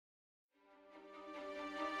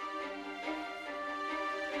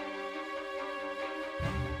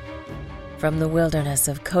From the wilderness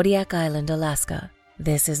of Kodiak Island, Alaska,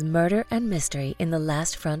 this is Murder and Mystery in the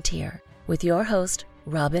Last Frontier with your host,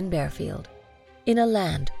 Robin Barefield. In a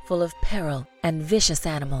land full of peril and vicious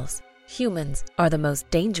animals, humans are the most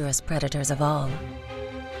dangerous predators of all.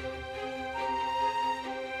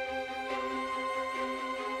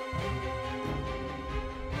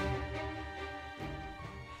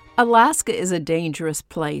 Alaska is a dangerous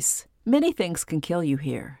place. Many things can kill you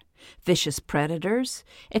here. Vicious predators,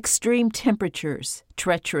 extreme temperatures,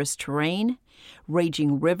 treacherous terrain,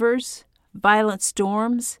 raging rivers, violent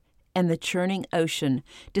storms, and the churning ocean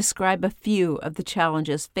describe a few of the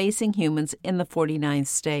challenges facing humans in the 49th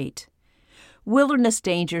state. Wilderness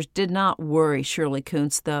dangers did not worry Shirley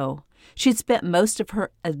Kuntz, though. She'd spent most of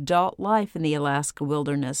her adult life in the Alaska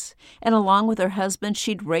wilderness, and along with her husband,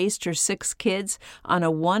 she'd raised her 6 kids on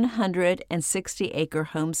a 160-acre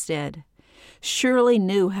homestead. Shirley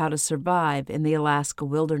knew how to survive in the Alaska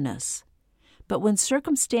wilderness. But when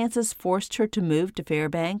circumstances forced her to move to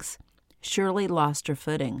Fairbanks, Shirley lost her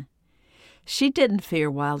footing. She didn't fear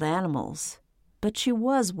wild animals, but she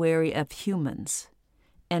was wary of humans.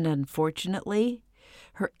 And unfortunately,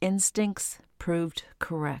 her instincts proved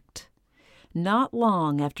correct. Not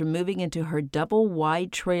long after moving into her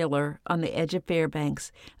double-wide trailer on the edge of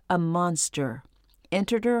Fairbanks, a monster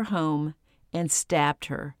entered her home and stabbed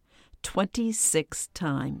her 26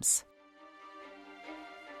 times.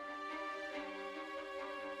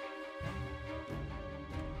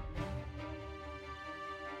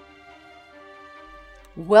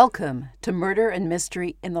 Welcome to Murder and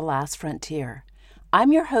Mystery in the Last Frontier.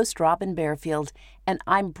 I'm your host, Robin Barefield, and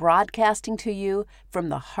I'm broadcasting to you from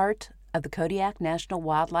the heart of the Kodiak National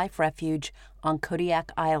Wildlife Refuge on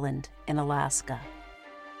Kodiak Island in Alaska.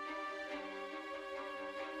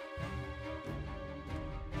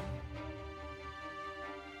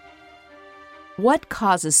 What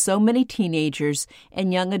causes so many teenagers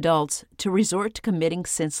and young adults to resort to committing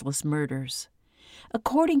senseless murders?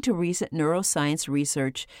 According to recent neuroscience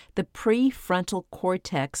research, the prefrontal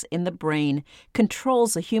cortex in the brain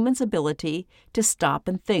controls a human's ability to stop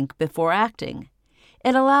and think before acting.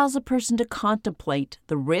 It allows a person to contemplate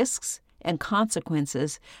the risks and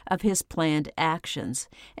consequences of his planned actions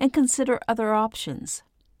and consider other options.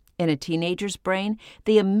 In a teenager's brain,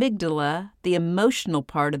 the amygdala, the emotional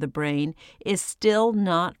part of the brain, is still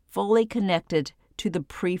not fully connected to the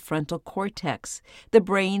prefrontal cortex, the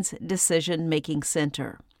brain's decision-making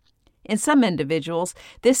center. In some individuals,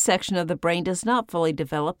 this section of the brain does not fully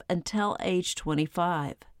develop until age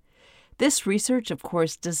 25. This research, of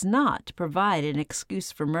course, does not provide an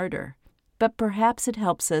excuse for murder, but perhaps it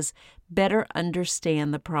helps us better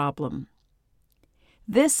understand the problem.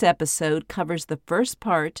 This episode covers the first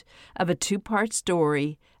part of a 2-part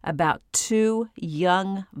story about 2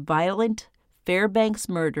 young, violent Fairbanks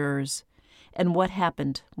murderers and what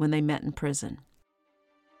happened when they met in prison.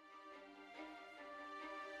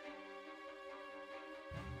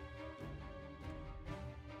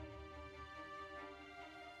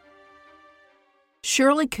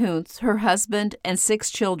 Shirley Kuntz, her husband, and 6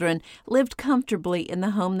 children lived comfortably in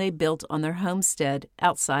the home they built on their homestead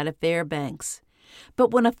outside of Fairbanks.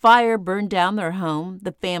 But when a fire burned down their home,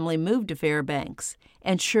 the family moved to Fairbanks,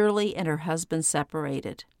 and Shirley and her husband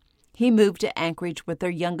separated. He moved to Anchorage with their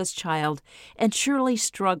youngest child, and Shirley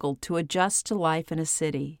struggled to adjust to life in a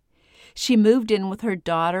city. She moved in with her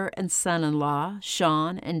daughter and son-in-law,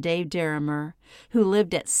 Sean and Dave Derrimer, who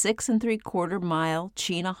lived at 6 3/4 mile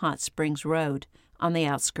Chena Hot Springs Road on the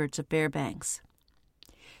outskirts of Fairbanks.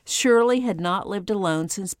 Shirley had not lived alone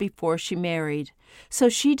since before she married, so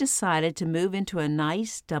she decided to move into a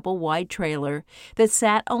nice double-wide trailer that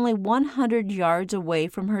sat only 100 yards away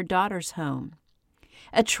from her daughter's home.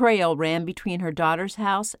 A trail ran between her daughter's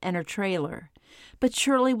house and her trailer, but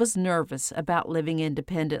Shirley was nervous about living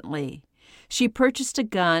independently. She purchased a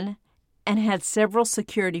gun and had several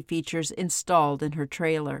security features installed in her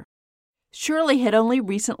trailer. Shirley had only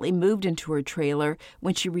recently moved into her trailer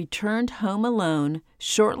when she returned home alone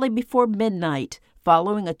shortly before midnight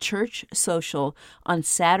following a church social on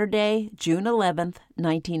Saturday, June 11,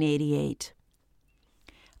 1988.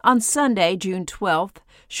 On Sunday, June 12th,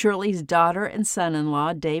 Shirley's daughter and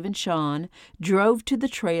son-in-law, Dave and Sean, drove to the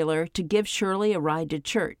trailer to give Shirley a ride to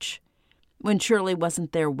church. When Shirley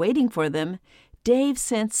wasn't there waiting for them, Dave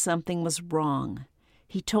sensed something was wrong.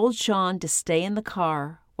 He told Sean to stay in the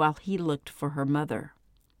car while he looked for her mother.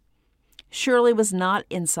 Shirley was not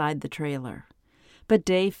inside the trailer, but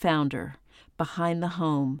Dave found her behind the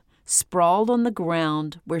home, sprawled on the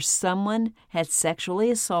ground where someone had sexually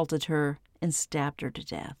assaulted her and stabbed her to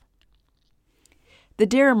death. The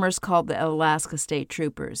Derrimers called the Alaska State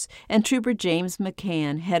Troopers, and Trooper James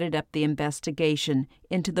McCann headed up the investigation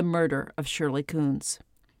into the murder of Shirley Coons.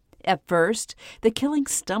 At first, the killing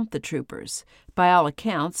stumped the troopers. By all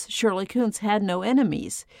accounts, Shirley Coons had no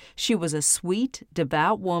enemies. She was a sweet,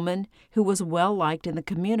 devout woman who was well-liked in the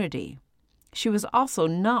community. She was also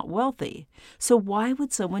not wealthy, so why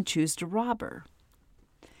would someone choose to rob her?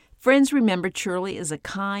 Friends remembered Shirley as a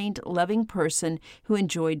kind, loving person who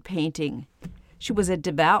enjoyed painting. She was a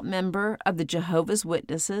devout member of the Jehovah's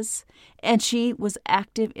Witnesses, and she was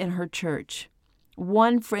active in her church.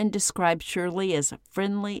 One friend described Shirley as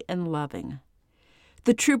friendly and loving.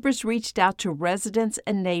 The troopers reached out to residents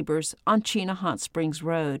and neighbors on Chena Hot Springs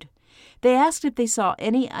Road. They asked if they saw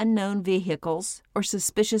any unknown vehicles or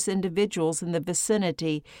suspicious individuals in the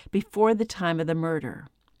vicinity before the time of the murder.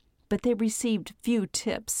 But they received few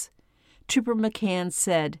tips. Trooper McCann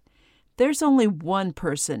said, "There's only one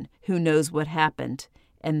person who knows what happened,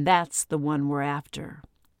 and that's the one we're after."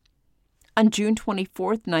 On June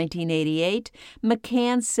 24, 1988,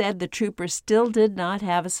 McCann said the troopers still did not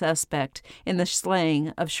have a suspect in the slaying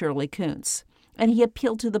of Shirley Coons, and he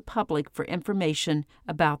appealed to the public for information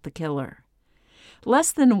about the killer.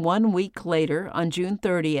 Less than 1 week later, on June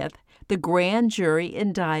 30th, the grand jury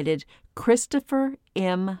indicted Christopher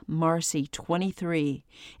M. Marcy, 23,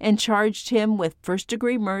 and charged him with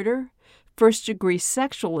first-degree murder, first-degree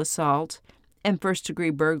sexual assault, and first-degree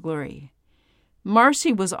burglary.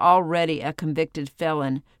 Marcy was already a convicted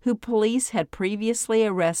felon who police had previously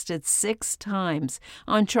arrested 6 times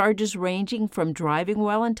on charges ranging from driving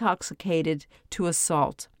while intoxicated to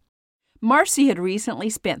assault. Marcy had recently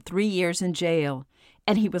spent 3 years in jail,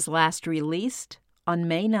 and he was last released on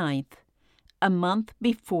May 9th, a month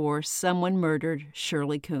before someone murdered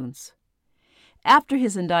Shirley Coons. After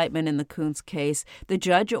his indictment in the Coons case, the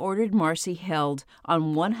judge ordered Marcy held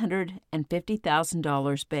on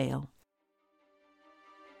 $150,000 bail.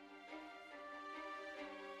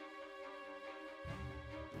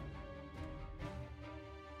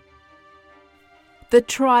 The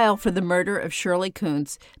trial for the murder of Shirley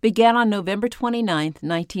Coons began on November 29,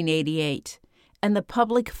 1988, and the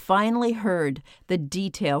public finally heard the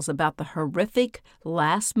details about the horrific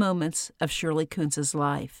last moments of Shirley Coons'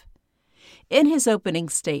 life. In his opening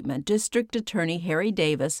statement, District Attorney Harry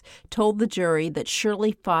Davis told the jury that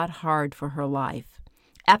Shirley fought hard for her life.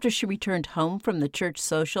 After she returned home from the church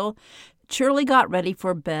social, Shirley got ready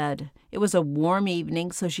for bed. It was a warm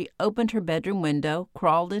evening, so she opened her bedroom window,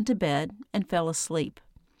 crawled into bed, and fell asleep.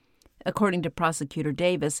 According to Prosecutor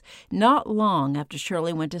Davis, not long after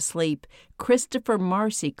Shirley went to sleep, Christopher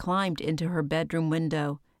Marcy climbed into her bedroom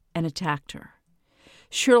window and attacked her.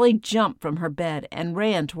 Shirley jumped from her bed and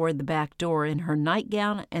ran toward the back door in her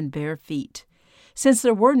nightgown and bare feet. Since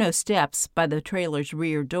there were no steps by the trailer's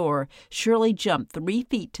rear door, Shirley jumped 3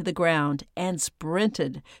 feet to the ground and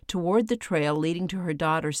sprinted toward the trail leading to her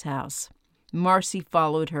daughter's house. Marcy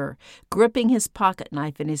followed her, gripping his pocket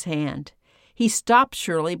knife in his hand. He stopped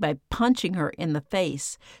Shirley by punching her in the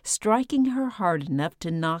face, striking her hard enough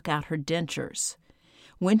to knock out her dentures.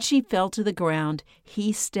 When she fell to the ground,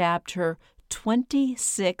 he stabbed her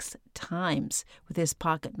 26 times with his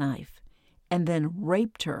pocket knife and then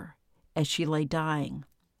raped her as she lay dying.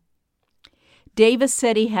 Davis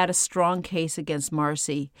said he had a strong case against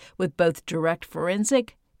Marcy, with both direct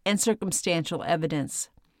forensic and circumstantial evidence.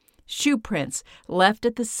 Shoe prints left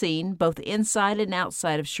at the scene, both inside and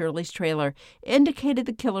outside of Shirley's trailer, indicated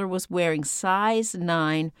the killer was wearing size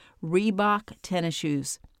 9 Reebok tennis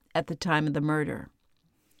shoes at the time of the murder.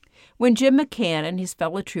 When Jim McCann and his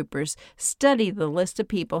fellow troopers studied the list of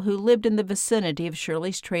people who lived in the vicinity of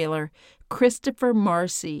Shirley's trailer, Christopher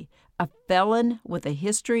Marcy, a felon with a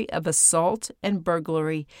history of assault and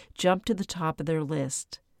burglary, jumped to the top of their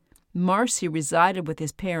list. Marcy resided with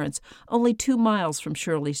his parents only 2 miles from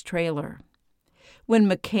Shirley's trailer. When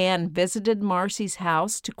McCann visited Marcy's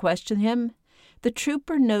house to question him, the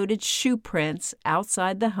trooper noted shoe prints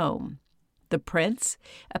outside the home. The prints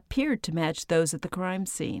appeared to match those at the crime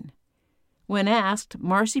scene. When asked,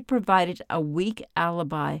 Marcy provided a weak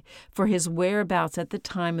alibi for his whereabouts at the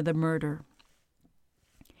time of the murder.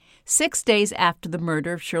 6 days after the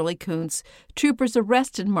murder of Shirley Coons, troopers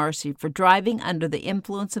arrested Marcy for driving under the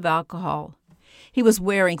influence of alcohol. He was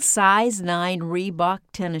wearing size 9 Reebok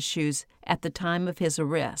tennis shoes at the time of his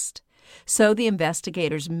arrest, so the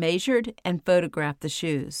investigators measured and photographed the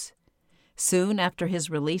shoes. Soon after his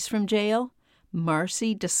release from jail,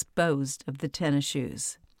 Marcy disposed of the tennis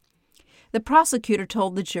shoes. The prosecutor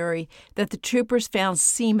told the jury that the troopers found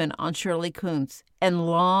semen on Shirley Coons and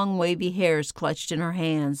long, wavy hairs clutched in her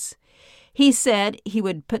hands. He said he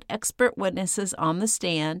would put expert witnesses on the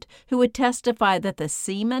stand who would testify that the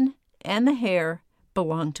semen and the hair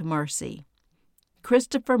belonged to Marcy.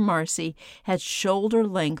 Christopher Marcy had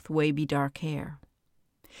shoulder-length wavy dark hair.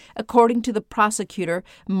 According to the prosecutor,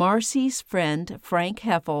 Marcy's friend, Frank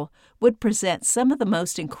Heffel, would present some of the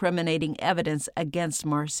most incriminating evidence against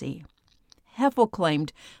Marcy. Heffel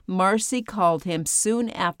claimed Marcy called him soon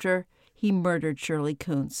after he murdered Shirley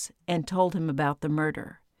Kuntz and told him about the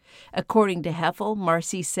murder. According to Heffel,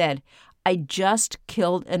 Marcy said, "I just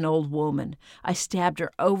killed an old woman. I stabbed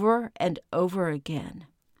her over and over again."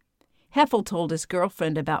 Heffel told his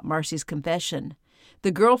girlfriend about Marcy's confession.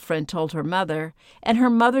 The girlfriend told her mother, and her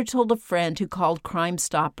mother told a friend who called Crime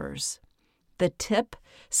Stoppers. The tip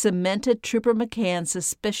cemented Trooper McCann's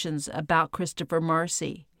suspicions about Christopher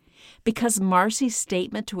Marcy, because Marcy's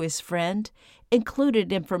statement to his friend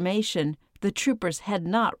included information the troopers had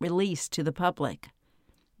not released to the public.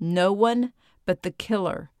 No one but the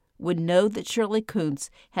killer would know that Shirley Kuntz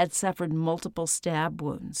had suffered multiple stab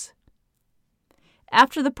wounds.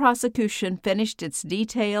 After the prosecution finished its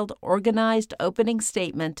detailed, organized opening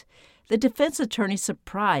statement, the defense attorney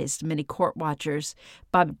surprised many court watchers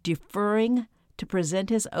by deferring to present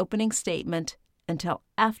his opening statement until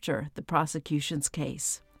after the prosecution's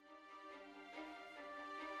case.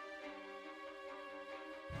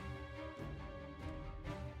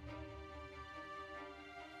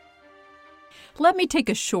 Let me take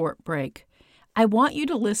a short break. I want you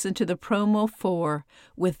to listen to the promo for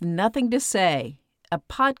With Nothing to Say, a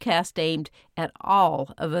podcast aimed at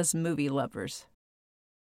all of us movie lovers.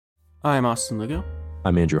 I'm Austin Lugo.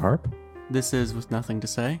 I'm Andrew Harp. This is With Nothing to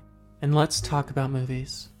Say. And let's talk about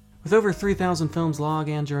movies. With over 3,000 films log,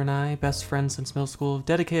 Andrew and I, best friends since middle school, have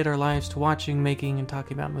dedicated our lives to watching, making, and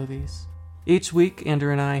talking about movies. Each week,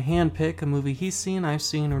 Andrew and I handpick a movie he's seen, I've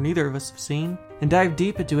seen, or neither of us have seen, and dive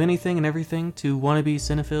deep into anything and everything two wannabe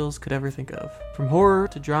cinephiles could ever think of. From horror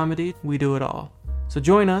to dramedy, we do it all. So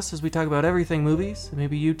join us as we talk about everything movies, and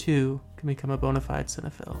maybe you too can become a bona fide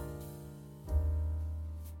cinephile.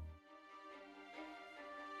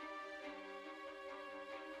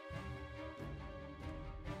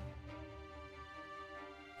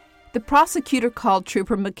 The prosecutor called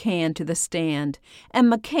Trooper McCann to the stand, and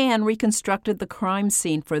McCann reconstructed the crime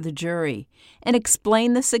scene for the jury and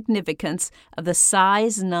explained the significance of the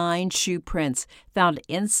size 9 shoe prints found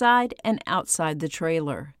inside and outside the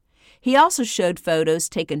trailer. He also showed photos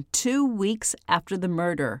taken 2 weeks after the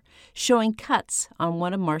murder, showing cuts on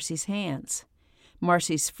one of Marcy's hands.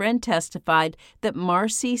 Marcy's friend testified that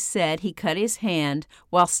Marcy said he cut his hand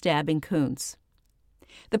while stabbing Kuntz.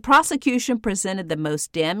 The prosecution presented the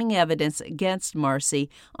most damning evidence against Marcy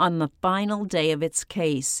on the final day of its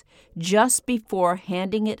case, just before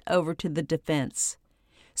handing it over to the defense.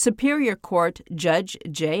 Superior Court Judge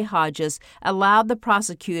Jay Hodges allowed the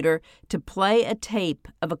prosecutor to play a tape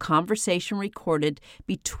of a conversation recorded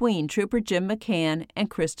between Trooper Jim McCann and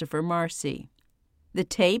Christopher Marcy. The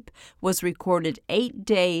tape was recorded 8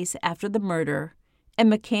 days after the murder,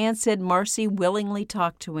 and McCann said Marcy willingly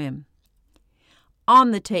talked to him.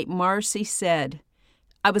 On the tape, Marcy said,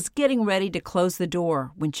 "I was getting ready to close the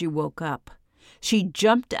door when she woke up. She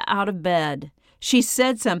jumped out of bed. She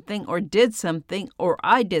said something or did something or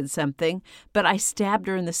I did something, but I stabbed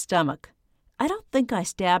her in the stomach. I don't think I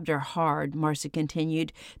stabbed her hard," Marcy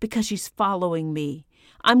continued, "because she's following me.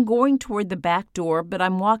 I'm going toward the back door, but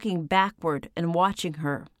I'm walking backward and watching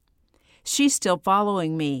her. She's still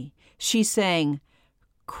following me. She's saying,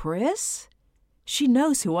 'Chris?' She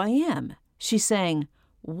knows who I am. She's saying,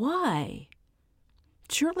 'Why?'"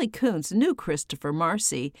 Shirley Kuntz knew Christopher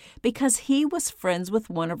Marcy because he was friends with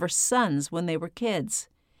one of her sons when they were kids.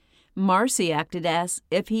 Marcy acted as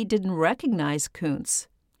if he didn't recognize Kuntz.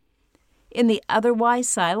 In the otherwise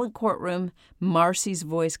silent courtroom, Marcy's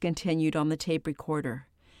voice continued on the tape recorder.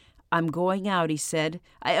 "I'm going out," he said.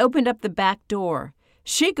 "I opened up the back door.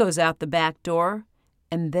 She goes out the back door,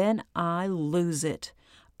 and then I lose it.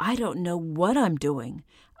 I don't know what I'm doing.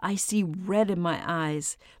 I see red in my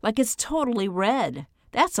eyes, like it's totally red.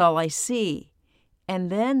 That's all I see. And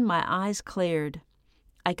then my eyes cleared.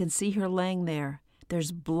 I can see her laying there.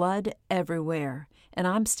 There's blood everywhere, and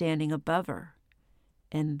I'm standing above her.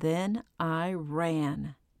 And then I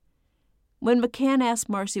ran." When McCann asked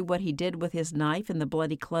Marcy what he did with his knife and the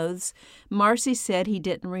bloody clothes, Marcy said he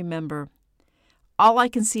didn't remember. "All I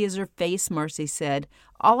can see is her face," Marcy said.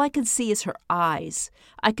 "All I can see is her eyes.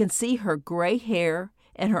 I can see her gray hair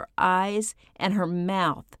and her eyes and her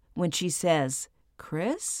mouth when she says,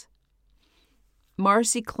 'Chris?'"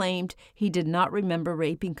 Marcy claimed he did not remember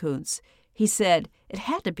raping Kuntz. He said, "It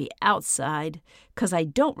had to be outside, 'cause I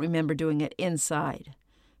don't remember doing it inside.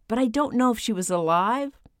 but I don't know if she was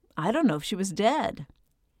alive. I don't know if she was dead.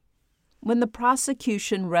 When the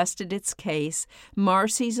prosecution rested its case,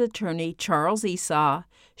 Marcy's attorney, Charles Esau,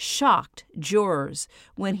 shocked jurors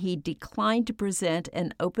when he declined to present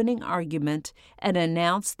an opening argument and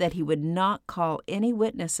announced that he would not call any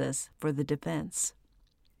witnesses for the defense.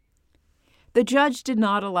 The judge did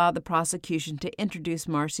not allow the prosecution to introduce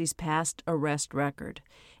Marcy's past arrest record.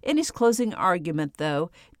 In his closing argument,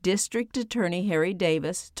 though, District Attorney Harry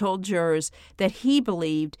Davis told jurors that he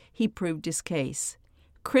believed he proved his case.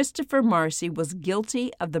 Christopher Marcy was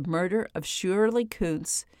guilty of the murder of Shirley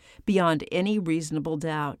Kuntz beyond any reasonable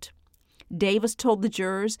doubt. Davis told the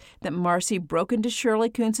jurors that Marcy broke into Shirley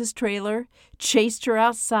Kuntz's trailer, chased her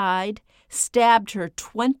outside, stabbed her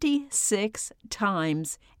 26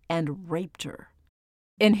 times, and raped her.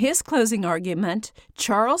 In his closing argument,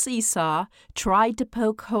 Charles Esau tried to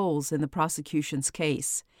poke holes in the prosecution's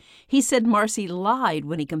case. He said Marcy lied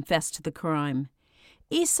when he confessed to the crime.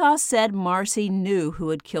 Esau said Marcy knew who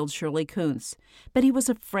had killed Shirley Kuntz, but he was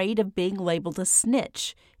afraid of being labeled a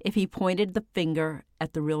snitch if he pointed the finger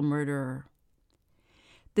at the real murderer.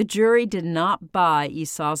 The jury did not buy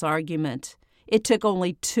Esau's argument. It took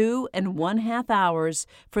only 2.5 hours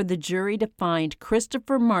for the jury to find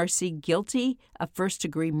Christopher Marcy guilty of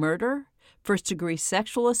first-degree murder, first-degree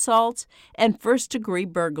sexual assault, and first-degree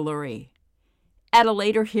burglary. At a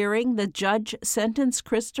later hearing, the judge sentenced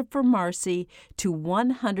Christopher Marcy to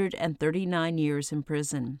 139 years in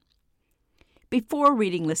prison. Before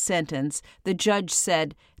reading the sentence, the judge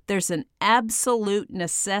said, "There's an absolute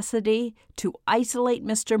necessity to isolate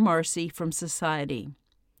Mr. Marcy from society."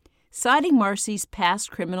 Citing Marcy's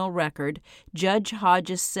past criminal record, Judge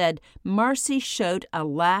Hodges said Marcy showed a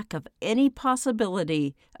lack of any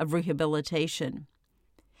possibility of rehabilitation.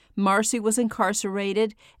 Marcy was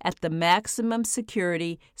incarcerated at the maximum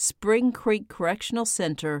security Spring Creek Correctional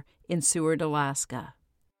Center in Seward, Alaska.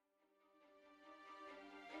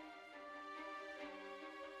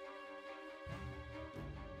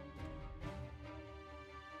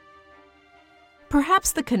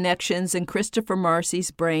 Perhaps the connections in Christopher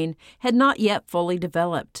Marcy's brain had not yet fully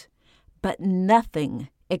developed, but nothing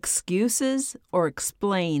excuses or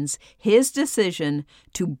explains his decision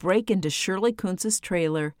to break into Shirley Kuntz's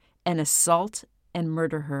trailer and assault and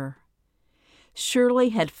murder her. Shirley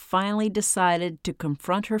had finally decided to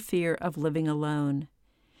confront her fear of living alone.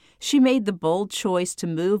 She made the bold choice to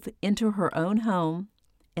move into her own home,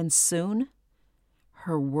 and soon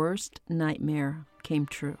her worst nightmare came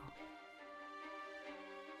true.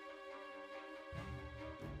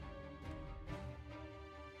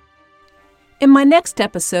 In my next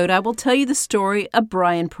episode, I will tell you the story of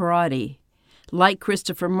Brian Parati. Like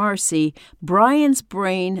Christopher Marcy, Brian's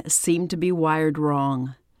brain seemed to be wired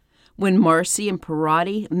wrong. When Marcy and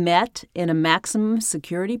Parati met in a maximum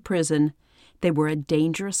security prison, they were a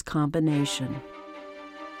dangerous combination.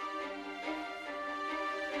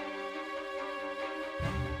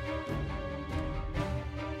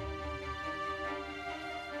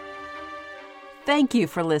 Thank you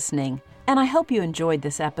for listening, and I hope you enjoyed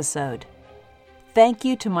this episode. Thank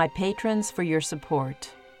you to my patrons for your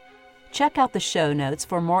support. Check out the show notes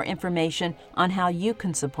for more information on how you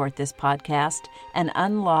can support this podcast and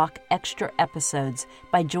unlock extra episodes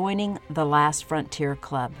by joining the Last Frontier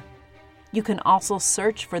Club. You can also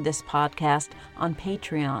search for this podcast on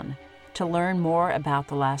Patreon to learn more about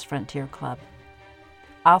the Last Frontier Club.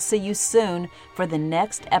 I'll see you soon for the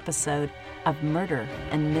next episode of Murder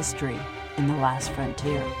and Mystery in the Last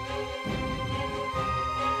Frontier.